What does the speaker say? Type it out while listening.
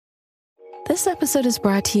This episode is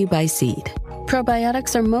brought to you by Seed.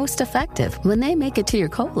 Probiotics are most effective when they make it to your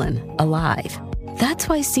colon alive. That's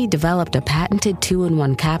why Seed developed a patented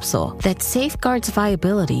 2-in-1 capsule that safeguards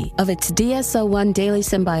viability of its DSO1 daily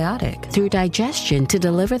symbiotic through digestion to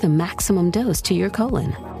deliver the maximum dose to your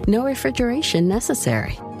colon. No refrigeration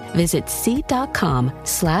necessary. Visit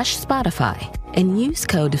seed.com/Spotify and use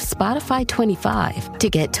code Spotify25 to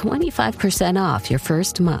get 25% off your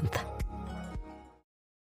first month.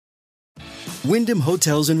 Wyndham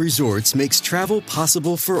Hotels and Resorts makes travel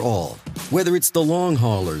possible for all. Whether it's the long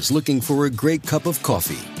haulers looking for a great cup of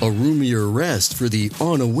coffee, a roomier rest for the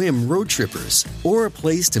on-a-whim road trippers, or a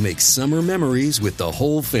place to make summer memories with the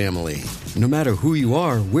whole family. No matter who you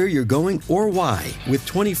are, where you're going, or why, with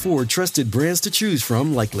 24 trusted brands to choose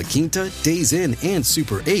from like La Quinta, Days Inn, and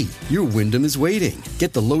Super 8, your Wyndham is waiting.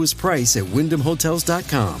 Get the lowest price at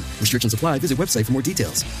WyndhamHotels.com. Restrictions apply. Visit website for more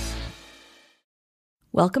details.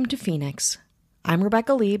 Welcome to Phoenix. I'm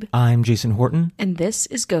Rebecca Lieb. I'm Jason Horton. And this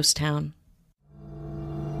is Ghost Town.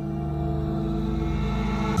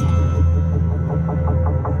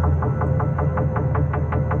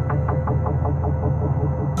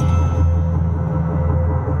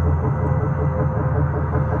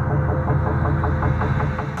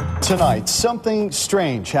 Tonight, something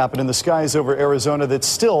strange happened in the skies over Arizona that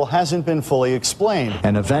still hasn't been fully explained.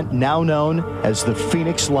 An event now known as the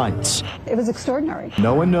Phoenix Lights. It was extraordinary.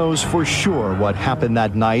 No one knows for sure what happened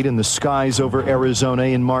that night in the skies over Arizona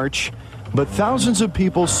in March, but thousands of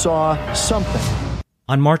people saw something.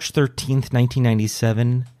 On March 13th,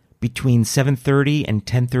 1997, between 7:30 and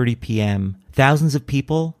 10:30 p.m., thousands of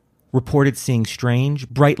people reported seeing strange,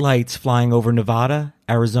 bright lights flying over Nevada,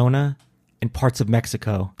 Arizona, and parts of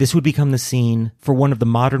Mexico. This would become the scene for one of the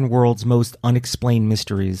modern world's most unexplained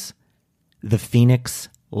mysteries, the Phoenix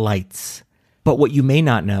Lights. But what you may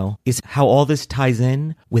not know is how all this ties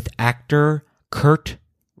in with actor Kurt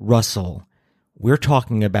Russell. We're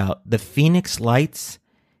talking about the Phoenix Lights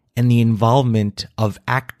and the involvement of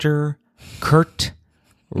actor Kurt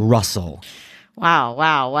Russell.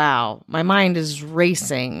 Wow. My mind is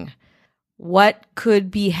racing. What could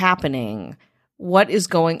be happening? What is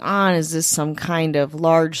going on? Is this some kind of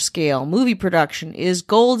large-scale movie production? Is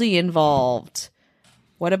Goldie involved?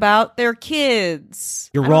 What about their kids?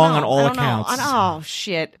 You're wrong on all accounts. Oh,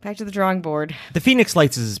 shit. Back to the drawing board. The Phoenix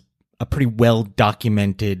Lights is a pretty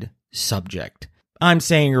well-documented subject. I'm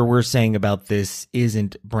saying, or we're saying about this,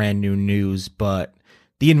 isn't brand new news, but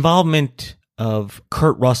the involvement of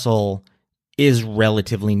Kurt Russell is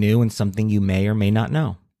relatively new and something you may or may not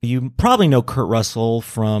know. You probably know Kurt Russell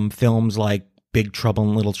from films like Big Trouble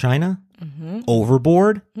in Little China,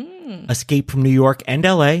 Overboard, Escape from New York and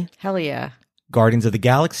L.A., Hell yeah. Guardians of the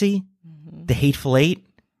Galaxy, The Hateful Eight,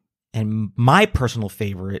 and my personal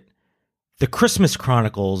favorite, The Christmas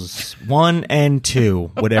Chronicles 1 and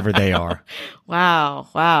 2, whatever they are. Wow.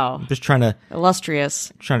 I'm just trying to...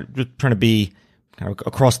 Illustrious. Trying to be kind of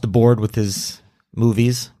across the board with his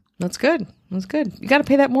movies. That's good. You got to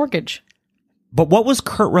pay that mortgage. But what was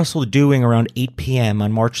Kurt Russell doing around 8 p.m.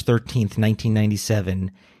 on March 13th, 1997,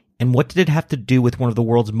 and what did it have to do with one of the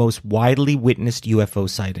world's most widely witnessed UFO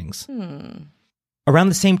sightings? Around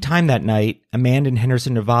the same time that night, a man in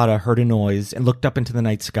Henderson, Nevada heard a noise and looked up into the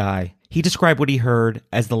night sky. He described what he heard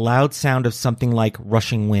as the loud sound of something like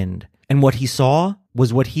rushing wind, and what he saw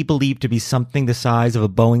was what he believed to be something the size of a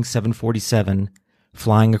Boeing 747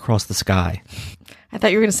 flying across the sky. I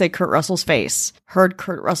thought you were going to say Kurt Russell's face. Heard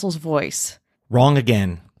Kurt Russell's voice. Wrong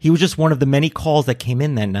again. He was just one of the many calls that came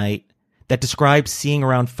in that night that described seeing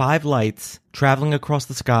around 5 lights traveling across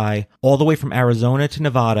the sky all the way from Arizona to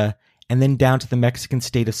Nevada and then down to the Mexican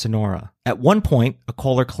state of Sonora. At one point, a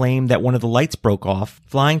caller claimed that one of the lights broke off,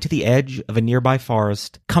 flying to the edge of a nearby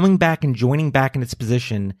forest, coming back and joining back in its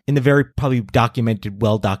position in the very probably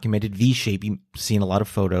well-documented V shape you see in a lot of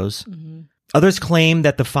photos. Others claim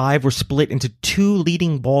that the 5 were split into 2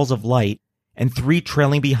 leading balls of light and 3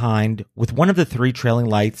 trailing behind, with one of the 3 trailing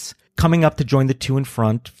lights coming up to join the 2 in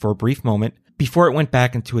front for a brief moment before it went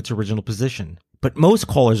back into its original position. But most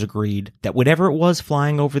callers agreed that whatever it was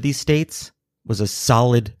flying over these states was a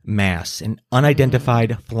solid mass, an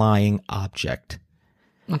unidentified flying object.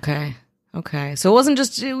 Okay. So it wasn't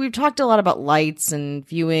just, we've talked a lot about lights and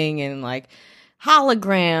viewing and like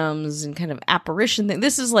holograms and kind of apparition thing.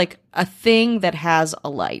 This is like a thing that has a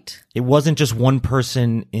light. It wasn't just one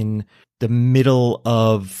person in the middle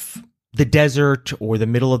of the desert or the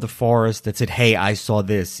middle of the forest that said, hey, I saw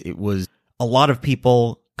this. It was a lot of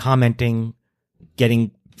people commenting,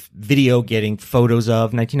 getting video, getting photos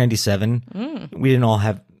of 1997. We didn't all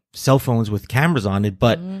have cell phones with cameras on it,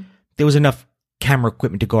 but there was enough camera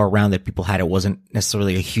equipment to go around that people had. It wasn't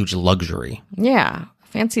necessarily a huge luxury. Yeah.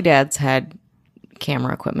 Fancy dads had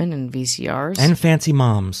camera equipment and VCRs. And fancy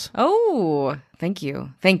moms. Oh, thank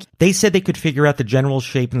you. Thank you. They said they could figure out the general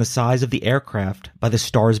shape and the size of the aircraft by the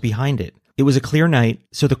stars behind it. It was a clear night,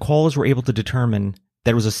 so the callers were able to determine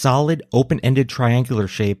that it was a solid, open-ended triangular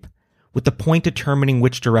shape with the point determining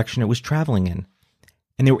which direction it was traveling in.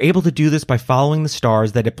 And they were able to do this by following the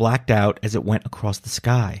stars that it blacked out as it went across the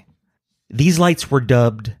sky. These lights were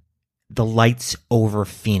dubbed the lights over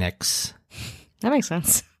Phoenix. That makes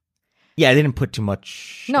sense. Yeah, I didn't put too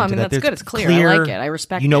much No, I into mean, that. that's good. It's clear. I like it. I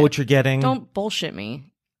respect it. You know what you're getting. Don't bullshit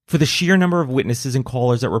me. For the sheer number of witnesses and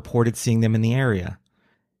callers that reported seeing them in the area.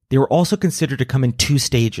 They were also considered to come in 2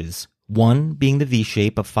 stages, one being the V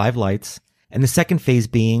shape of 5 lights, and the second phase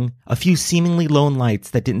being a few seemingly lone lights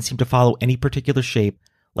that didn't seem to follow any particular shape,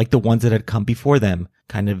 like the ones that had come before them,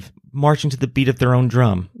 kind of marching to the beat of their own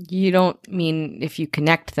drum. You don't mean if you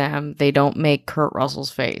connect them, they don't make Kurt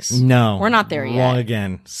Russell's face. No. We're not there yet. Wrong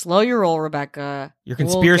again. Slow your roll, Rebecca. Your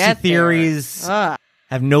conspiracy theories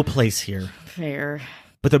have no place here. Fair.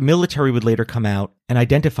 But the military would later come out and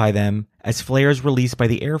identify them as flares released by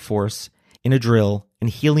the Air Force in a drill and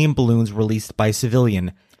helium balloons released by a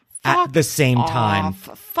civilian at the same time.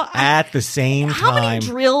 At the same time. How many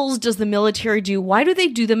drills does the military do? Why do they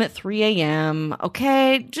do them at 3 a.m.?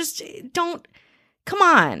 Okay, just don't. Come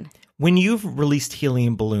on. When you've released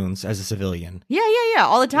helium balloons as a civilian. Yeah,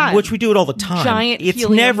 all the time. Which we do it all the time. Giant It's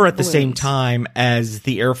helium never at the balloons. same time as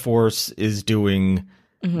the Air Force is doing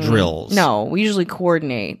drills. No, we usually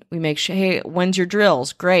coordinate. We make sure, hey, when's your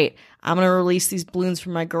drills? Great. I'm going to release these balloons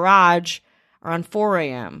from my garage around 4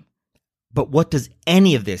 a.m. But what does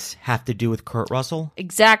any of this have to do with Kurt Russell?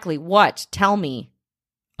 Exactly. What? Tell me.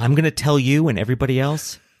 I'm going to tell you and everybody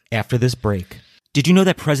else after this break. Did you know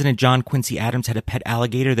that President John Quincy Adams had a pet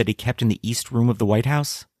alligator that he kept in the East Room of the White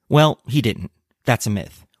House? Well, he didn't. That's a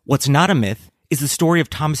myth. What's not a myth is the story of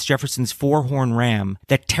Thomas Jefferson's 4-horn ram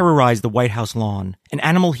that terrorized the White House lawn, an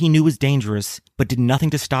animal he knew was dangerous, but did nothing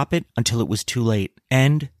to stop it until it was too late,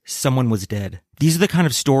 and someone was dead. These are the kind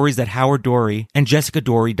of stories that Howard Dory and Jessica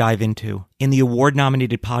Dory dive into in the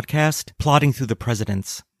award-nominated podcast, Plodding Through the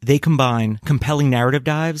Presidents. They combine compelling narrative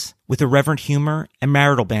dives with irreverent humor and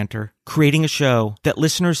marital banter, creating a show that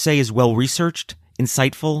listeners say is well-researched,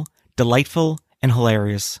 insightful, delightful, and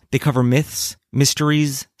hilarious. They cover myths,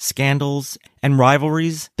 mysteries, scandals, and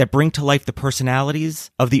rivalries that bring to life the personalities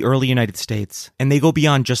of the early United States. And they go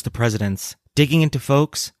beyond just the presidents, digging into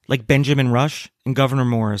folks like Benjamin Rush and Governor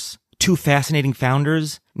Morris, 2 fascinating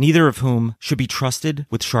founders, neither of whom should be trusted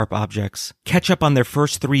with sharp objects. Catch up on their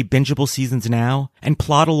first 3 bingeable seasons now, and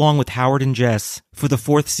plod along with Howard and Jess for the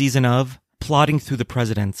 4th season of Plodding Through the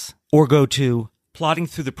Presidents. Or go to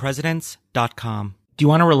ploddingthroughthepresidents.com. Do you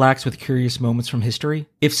want to relax with curious moments from history?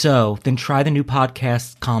 If so, then try the new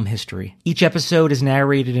podcast, Calm History. Each episode is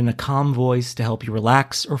narrated in a calm voice to help you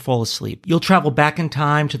relax or fall asleep. You'll travel back in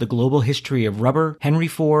time to the global history of rubber, Henry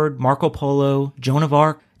Ford, Marco Polo, Joan of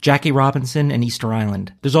Arc, Jackie Robinson, and Easter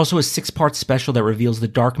Island. There's also a 6-part special that reveals the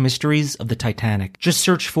dark mysteries of the Titanic. Just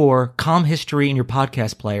search for Calm History in your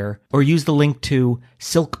podcast player, or use the link to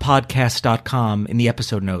silkpodcast.com in the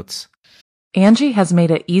episode notes. Angie has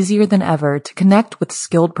made it easier than ever to connect with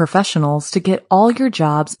skilled professionals to get all your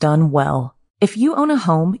jobs done well. If you own a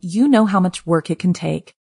home, you know how much work it can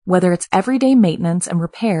take, whether it's everyday maintenance and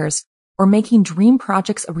repairs or making dream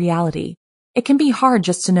projects a reality. It can be hard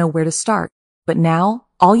just to know where to start, but now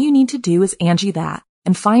all you need to do is Angie that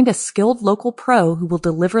and find a skilled local pro who will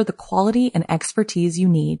deliver the quality and expertise you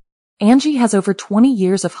need. Angie has over 20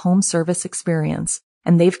 years of home service experience,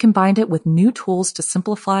 and they've combined it with new tools to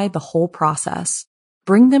simplify the whole process.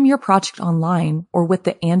 Bring them your project online or with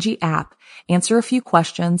the Angie app, answer a few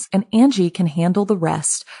questions, and Angie can handle the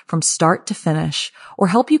rest from start to finish, or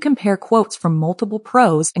help you compare quotes from multiple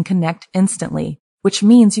pros and connect instantly, which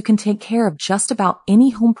means you can take care of just about any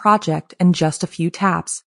home project in just a few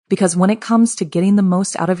taps. Because when it comes to getting the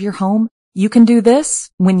most out of your home, you can do this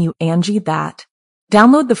when you Angie that.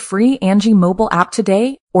 Download the free Angie mobile app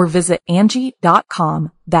today or visit Angie.com.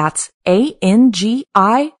 That's ANGI.com.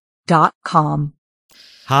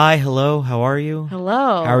 Hi, hello, how are you?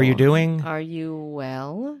 Hello. How are you doing? Are you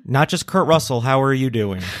well? Not just Kurt Russell, how are you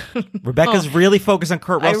doing? Rebecca's really focused on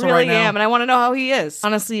Kurt Russell I right really now. am, and I want to know how he is.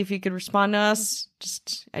 Honestly, if you could respond to us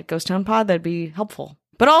just at Ghost Town Pod, that'd be helpful.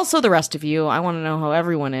 But also the rest of you, I want to know how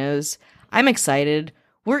everyone is. I'm excited.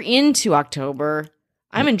 We're into October.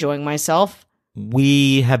 I'm enjoying myself.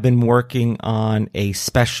 We have been working on a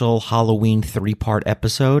special Halloween 3-part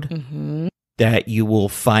episode that you will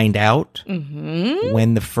find out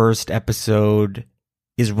when the first episode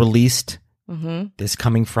is released this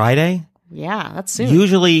coming Friday. Yeah, that's soon.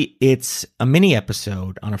 Usually it's a mini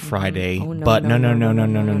episode on a Friday, but no. No.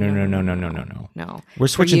 We're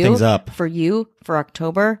switching things up. For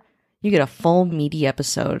October, you get a full meaty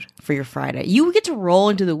episode for your Friday. You get to roll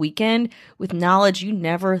into the weekend with knowledge you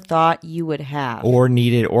never thought you would have. Or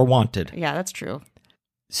needed or wanted. Yeah, that's true.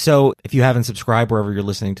 So if you haven't subscribed wherever you're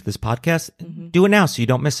listening to this podcast, do it now so you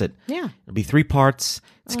don't miss it. Yeah. It'll be 3 parts.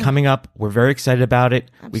 It's coming up. We're very excited about it.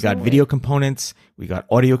 Absolutely. We got video components. We got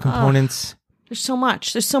audio components. There's so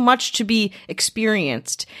much. There's so much to be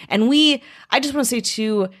experienced. And I just want to say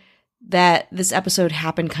too that this episode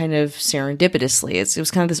happened kind of serendipitously. It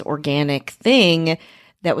was kind of this organic thing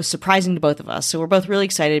that was surprising to both of us. So we're both really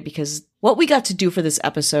excited because what we got to do for this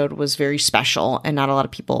episode was very special and not a lot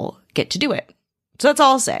of people get to do it. So that's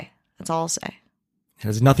all I'll say. It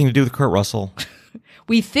has nothing to do with Kurt Russell.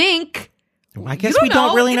 We think. I guess we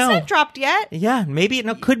don't really know. It's not dropped yet. Yeah, maybe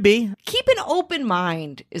it could be. Keep an open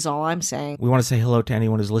mind is all I'm saying. We want to say hello to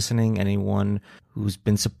anyone who's listening, anyone who's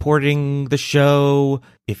been supporting the show.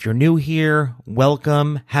 If you're new here,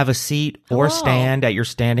 welcome. Have a seat or stand at your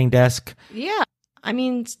standing desk. Yeah. I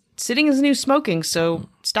mean, sitting is the new smoking, so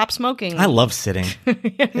stop smoking. I love sitting.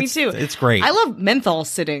 Yeah, me too. It's great. I love menthol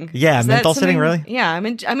sitting. Yeah, menthol sitting, really? Yeah, I'm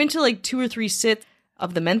into like 2 or 3 sits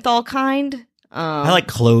of the menthol kind. I like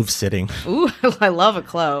clove sitting. Ooh, I love a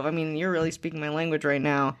clove. I mean, you're really speaking my language right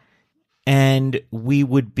now. And we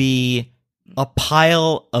would be a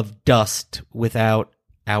pile of dust without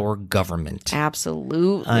our government.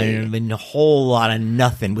 Absolutely. I mean, a whole lot of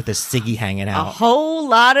nothing with a ciggy hanging out. A whole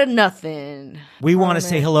lot of nothing. We want to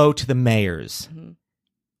say hello to the mayors. Mm-hmm.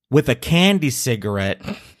 With a candy cigarette,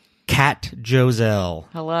 Kat Joselle.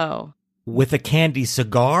 Hello. With a candy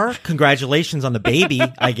cigar, congratulations on the baby,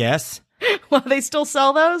 I guess. Well, they still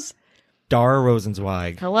sell those? Dara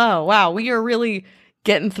Rosenzweig. Hello. Wow, we are really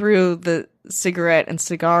getting through the cigarette and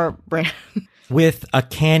cigar brand. With a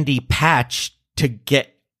candy patch to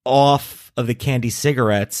get off of the candy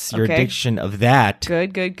cigarettes, your addiction of that.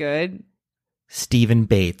 Good. Stephen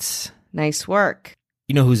Bates. Nice work.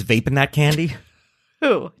 You know who's vaping that candy?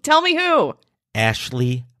 Who? Tell me who.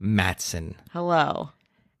 Ashley Matson. Hello.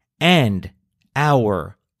 And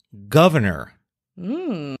our governor.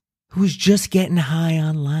 Who's just getting high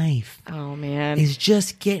on life. Oh, man. Is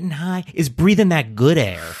just getting high. Is breathing that good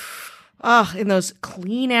air. Oh, in those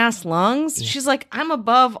clean-ass lungs. Yeah. She's like, I'm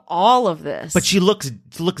above all of this. But she looks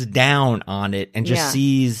down on it and just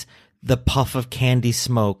sees the puff of candy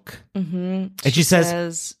smoke. Mm-hmm. And she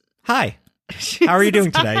says, hi. How are you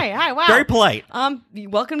doing today? Hi, wow. Very polite.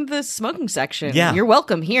 Welcome to the smoking section. Yeah. You're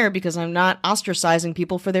welcome here because I'm not ostracizing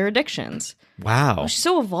people for their addictions. Wow. Oh, she's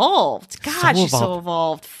so evolved. God, she's so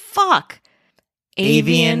evolved. Fuck.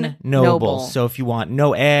 Avian Noble. So if you want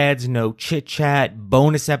no ads, no chit chat,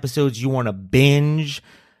 bonus episodes you want to binge,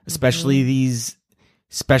 especially these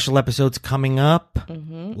special episodes coming up, a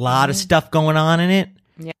lot of stuff going on in it.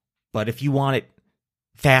 Yeah. But if you want it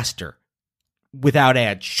faster, without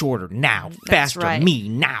ads, shorter, now, faster, right. Me,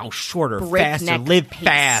 now, shorter, Breakneck faster, live pace.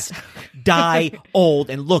 fast, die old,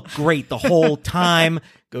 and look great the whole time,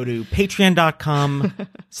 go to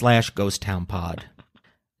patreon.com/ghosttownpod.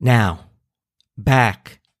 Now,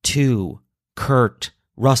 back to Kurt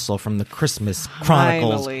Russell from the Christmas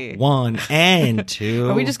Chronicles Finally. 1 and 2.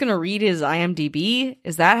 Are we just going to read his IMDb?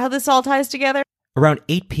 Is that how this all ties together? Around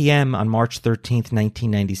 8 p.m. on March 13th,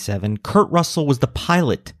 1997, Kurt Russell was the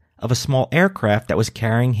pilot of a small aircraft that was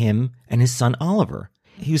carrying him and his son Oliver.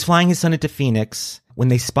 He was flying his son into Phoenix when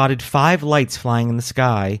they spotted 5 lights flying in the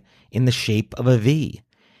sky in the shape of a V.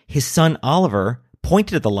 His son Oliver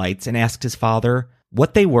pointed at the lights and asked his father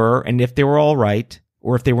what they were and if they were all right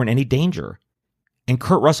or if they were in any danger. And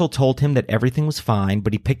Kurt Russell told him that everything was fine,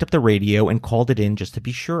 but he picked up the radio and called it in just to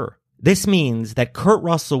be sure. This means that Kurt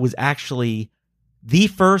Russell was actually the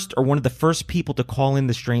first or one of the first people to call in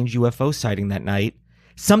the strange UFO sighting that night,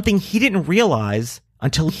 something he didn't realize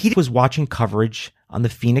until he was watching coverage on the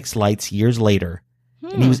Phoenix Lights years later,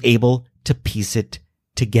 and he was able to piece it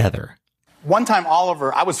together. One time,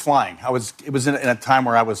 Oliver, I was flying. It was in a time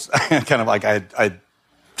where I was kind of like I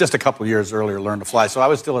just a couple years earlier learned to fly, so I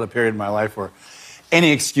was still at a period in my life where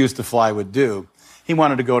any excuse to fly would do. He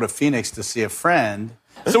wanted to go to Phoenix to see a friend,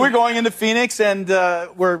 so we're going into Phoenix, and I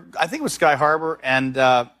think it was Sky Harbor,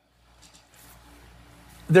 and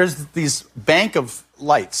there's these bank of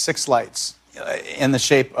lights, 6 lights, in the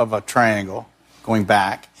shape of a triangle going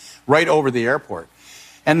back right over the airport.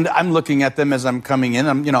 And I'm looking at them as I'm coming in.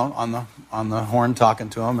 I'm, on the horn talking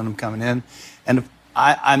to them, and I'm coming in. And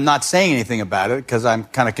I'm not saying anything about it because I'm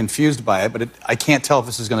kind of confused by it, but I can't tell if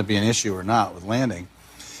this is going to be an issue or not with landing.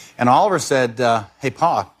 And Oliver said, hey,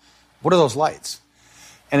 Pa, what are those lights?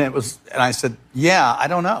 And I said, yeah, I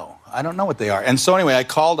don't know. I don't know what they are. And so anyway, I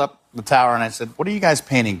called up the tower and I said, what are you guys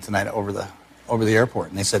painting tonight over the airport?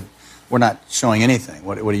 And they said, we're not showing anything.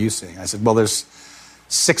 What are you seeing? I said, well, there's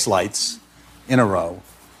 6 lights in a row.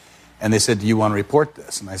 And they said, do you want to report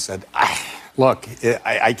this? And I said, look,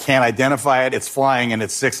 I can't identify it. It's flying and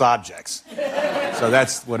it's 6 objects. So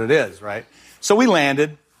that's what it is, right? So we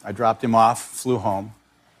landed. I dropped him off, flew home.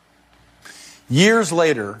 Years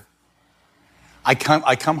later, I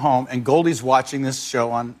come home and Goldie's watching this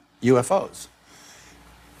show on UFOs.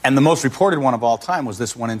 And the most reported one of all time was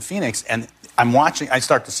this one in Phoenix. And I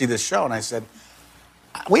start to see this show and I said,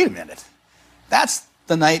 wait a minute. That's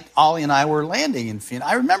the night Ollie and I were landing in Phoenix.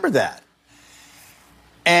 I remember that.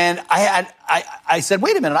 And I said,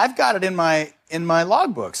 wait a minute, I've got it in my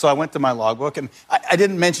logbook. So I went to my logbook and I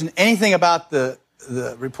didn't mention anything about the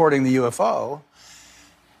reporting the UFO,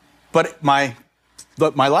 but my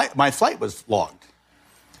flight was logged.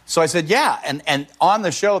 So I said, yeah. And on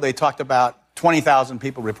the show, they talked about 20,000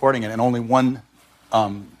 people reporting it and only one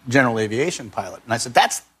general aviation pilot. And I said,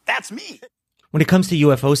 that's me. When it comes to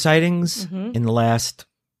UFO sightings in the last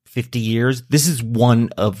 50 years, this is one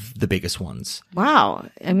of the biggest ones. Wow.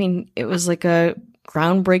 I mean, it was like a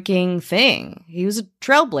groundbreaking thing. He was a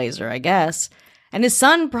trailblazer, I guess. And his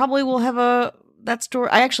son probably will have that story.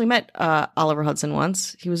 I actually met Oliver Hudson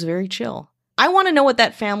once. He was very chill. I want to know what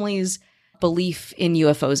that family's belief in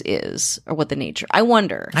UFOs is, or what the nature. I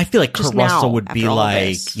wonder. I feel like Kurt Russell would be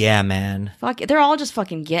like, yeah, man. Fuck it. They're all just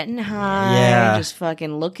fucking getting high, just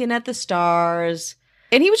fucking looking at the stars.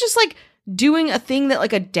 And he was just like doing a thing that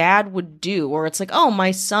like a dad would do, where it's like, oh, my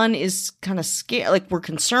son is kind of scared, like we're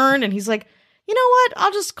concerned, and he's like, you know what?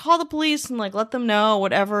 I'll just call the police and like let them know,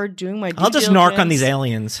 whatever, doing my due I'll just diligence. narc on these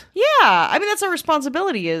aliens. Yeah. I mean, that's our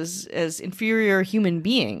responsibility as inferior human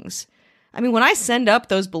beings. I mean, when I send up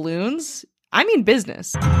those balloons, I mean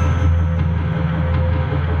business.